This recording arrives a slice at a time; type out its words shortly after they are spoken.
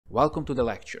Welcome to the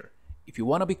lecture. If you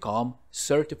want to become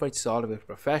certified SolidWorks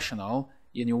professional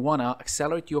and you want to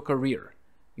accelerate your career,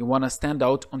 you want to stand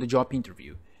out on the job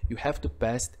interview, you have to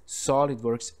pass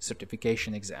SolidWorks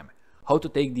certification exam. How to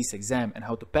take this exam and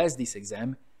how to pass this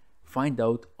exam, find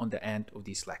out on the end of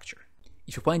this lecture.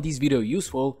 If you find this video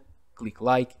useful, click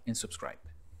like and subscribe.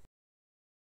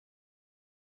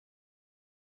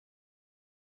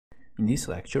 In this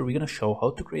lecture, we're going to show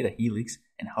how to create a helix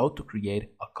and how to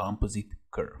create a composite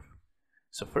curve.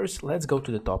 So first, let's go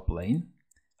to the top plane.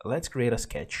 Let's create a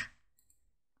sketch.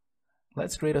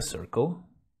 Let's create a circle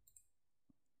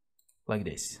like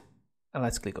this. And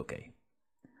let's click OK.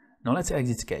 Now let's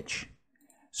exit sketch.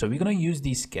 So we're going to use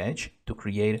this sketch to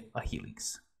create a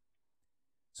helix.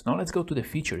 So now let's go to the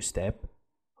Features tab.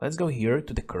 Let's go here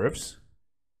to the curves.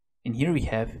 And here we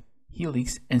have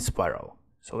helix and spiral.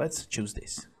 So let's choose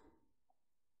this.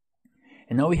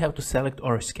 And now we have to select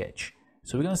our sketch.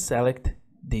 So we're going to select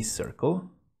this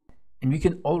circle. And we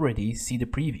can already see the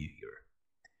preview here.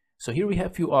 So here we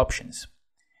have few options.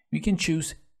 We can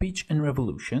choose pitch and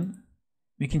revolution.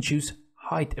 We can choose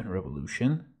height and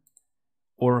revolution,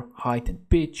 or height and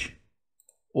pitch,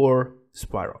 or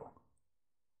spiral,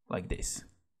 like this.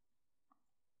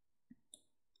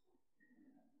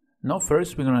 Now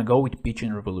first we're going to go with pitch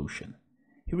and revolution.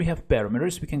 Here we have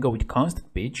parameters. We can go with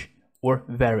constant pitch or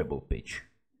variable pitch.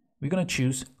 We're going to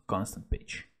choose constant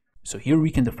pitch. So here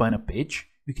we can define a pitch.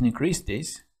 We can increase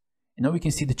this, and now we can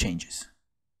see the changes.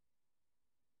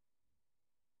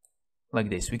 Like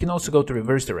this. We can also go to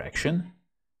reverse direction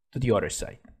to the other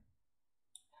side.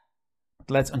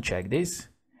 Let's uncheck this.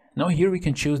 Now here we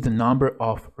can choose the number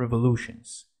of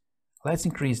revolutions. Let's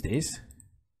increase this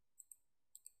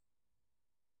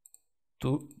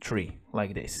to 3,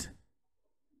 like this.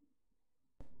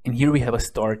 And here we have a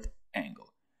start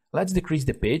angle. Let's decrease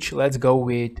the pitch. Let's go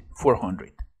with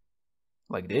 400,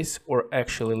 like this, or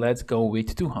actually let's go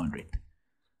with 200,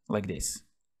 like this.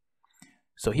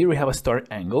 So here we have a start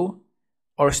angle.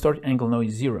 Our start angle now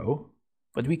is 0,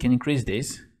 but we can increase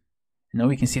this. Now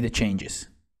we can see the changes.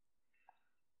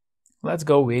 Let's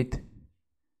go with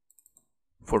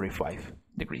 45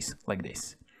 degrees, like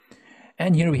this.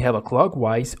 And here we have a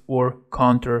clockwise or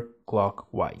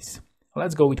counterclockwise.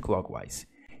 Let's go with clockwise.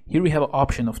 Here we have an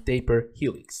option of taper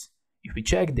helix. If we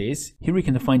check this, here we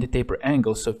can define the taper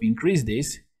angle. So if we increase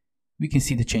this, we can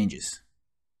see the changes.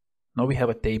 Now we have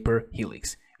a taper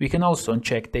helix. We can also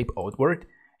uncheck tape outward,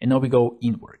 and now we go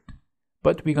inward.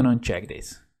 But we're going to uncheck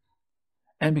this.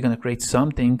 And we're going to create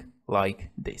something like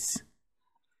this.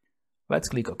 Let's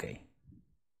click OK.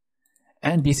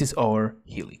 And this is our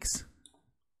helix.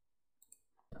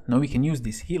 Now we can use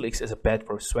this helix as a path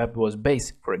for swept boss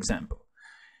base, for example.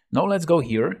 Now let's go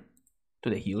here to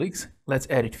the helix. Let's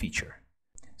edit feature.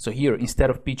 So here, instead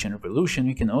of pitch and revolution,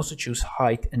 we can also choose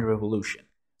height and revolution.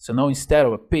 So now instead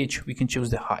of a pitch, we can choose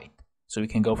the height. So we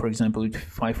can go, for example, with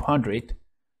 500,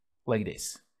 like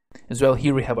this. As well,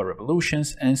 here we have our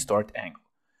revolutions and start angle.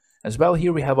 As well,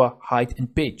 here we have a height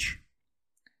and pitch.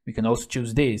 We can also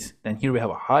choose this. Then here we have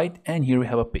a height, and here we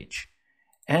have a pitch.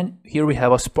 And here we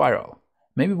have a spiral.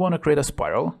 Maybe we want to create a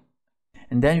spiral.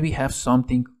 And then we have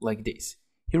something like this.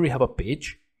 Here we have a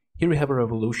pitch. Here we have a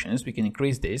revolutions. We can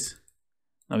increase this.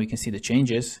 Now we can see the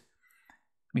changes.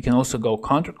 We can also go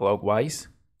counterclockwise,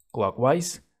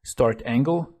 clockwise, start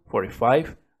angle,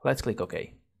 45. Let's click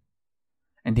OK.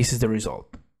 And this is the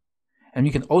result. And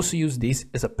we can also use this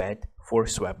as a path for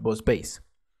swept boss base.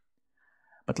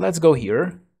 But let's go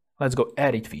here. Let's go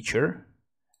edit feature.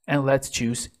 And let's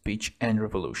choose pitch and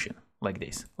revolution, like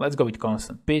this. Let's go with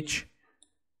constant pitch.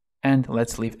 And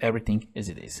let's leave everything as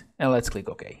it is. And let's click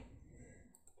OK.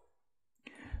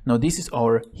 Now this is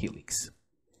our helix.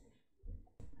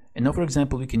 And now, for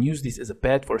example, we can use this as a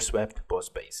path for swept boss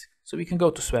base. So we can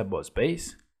go to swept boss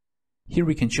base. Here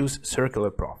we can choose circular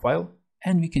profile,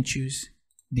 and we can choose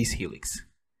this helix.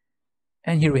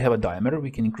 And here we have a diameter.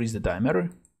 We can increase the diameter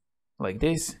like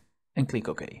this and click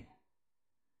OK.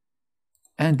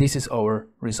 And this is our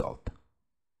result.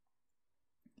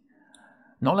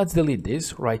 Now let's delete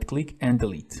this. Right click and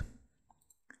delete.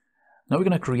 Now we're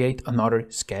going to create another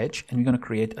sketch, and we're going to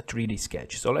create a 3D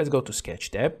sketch. So let's go to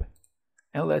Sketch tab,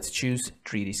 and let's choose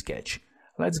 3D sketch.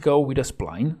 Let's go with a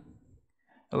spline.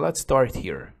 Let's start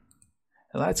here.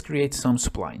 Let's create some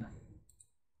spline,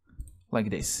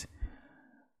 like this.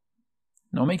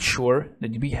 Now make sure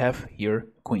that we have here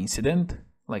coincident,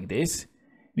 like this.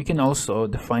 We can also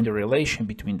define the relation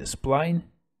between the spline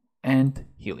and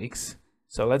helix.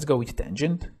 So let's go with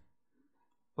tangent,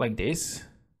 like this.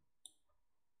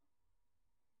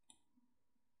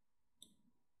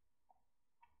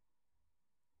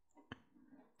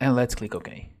 And let's click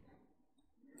OK.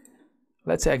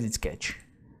 Let's exit sketch.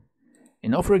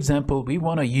 And now, for example, we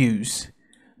want to use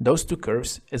those two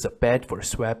curves as a pad for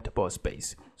swept boss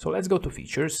base. So let's go to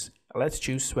features. Let's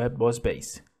choose swept boss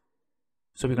base.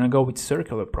 So we're going to go with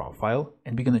circular profile,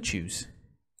 and we're going to choose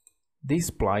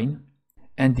this spline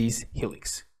and this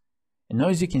helix. And now,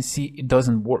 as you can see, it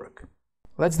doesn't work.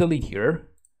 Let's delete here.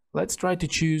 Let's try to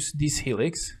choose this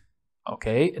helix.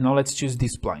 Okay, and now let's choose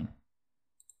this spline.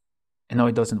 And now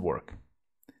it doesn't work.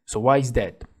 So why is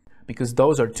that? Because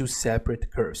those are two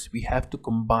separate curves. We have to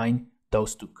combine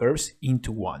those two curves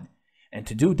into one. And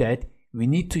to do that, we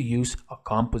need to use a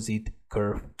composite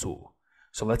curve tool.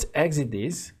 So let's exit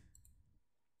this.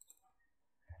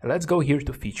 Let's go here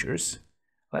to features.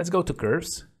 Let's go to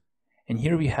curves. And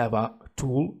here we have a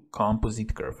tool,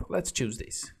 composite curve. Let's choose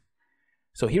this.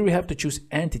 So here we have to choose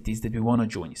entities that we want to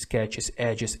join, sketches,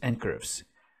 edges, and curves.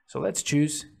 So let's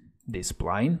choose this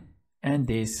spline and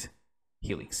this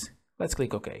helix. Let's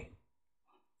click OK.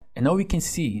 And now we can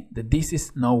see that this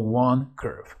is now one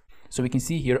curve. So we can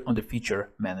see here on the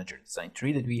feature manager design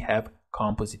tree that we have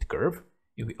composite curve.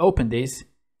 If we open this,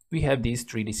 we have this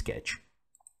 3D sketch.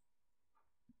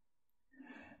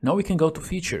 Now we can go to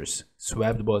features,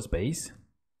 swept boss base,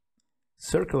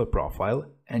 circular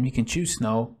profile, and we can choose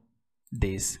now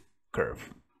this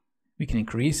curve. We can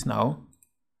increase now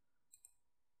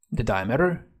the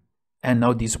diameter, and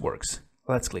now this works.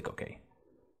 Let's click OK.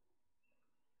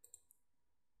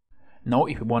 Now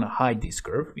if we want to hide this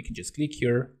curve, we can just click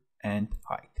here and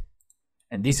hide.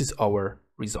 And this is our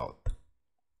result.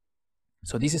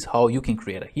 So this is how you can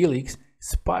create a helix,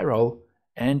 spiral,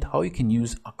 and how you can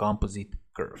use a composite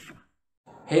curve.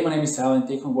 Hey, my name is Alan.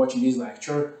 Thank you for watching this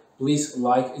lecture. Please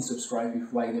like and subscribe if you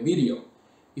like the video.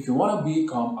 If you want to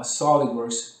become a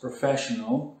Solidworks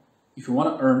professional, if you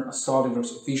want to earn a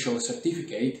Solidworks official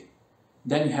certificate,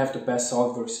 then you have to pass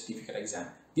Solidworks certificate exam.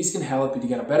 This can help you to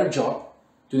get a better job,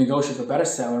 to negotiate a better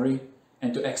salary,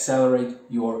 and to accelerate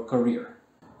your career.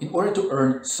 In order to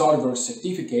earn Solidworks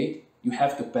certificate, you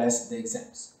have to pass the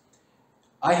exams.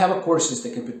 I have courses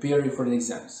that can prepare you for the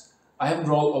exams. I have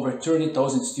enrolled over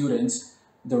 30,000 students.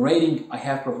 The rating I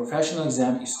have for professional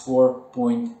exam is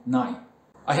 4.9.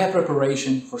 I have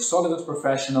preparation for Solidworks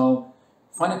Professional,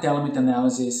 finite element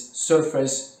analysis,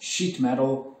 surface, sheet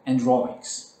metal, and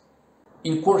drawings.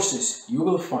 In courses, you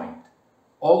will find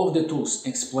all of the tools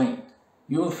explained.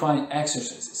 You will find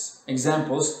exercises,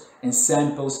 examples, and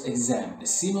samples exam, the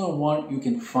similar one you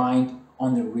can find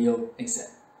on the real exam.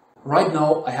 Right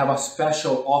now, I have a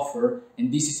special offer,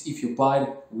 and this is if you buy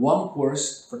one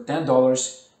course for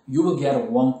 $10, you will get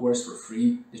one course for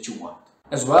free that you want.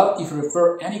 As well, if you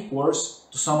refer any course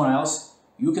to someone else,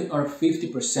 you can earn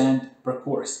 50% per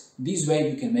course. This way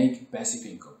you can make passive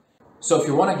income. So if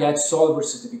you want to get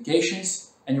Solidworks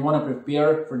certifications and you want to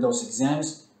prepare for those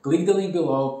exams, click the link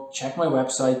below, check my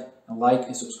website, and like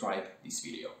and subscribe this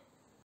video.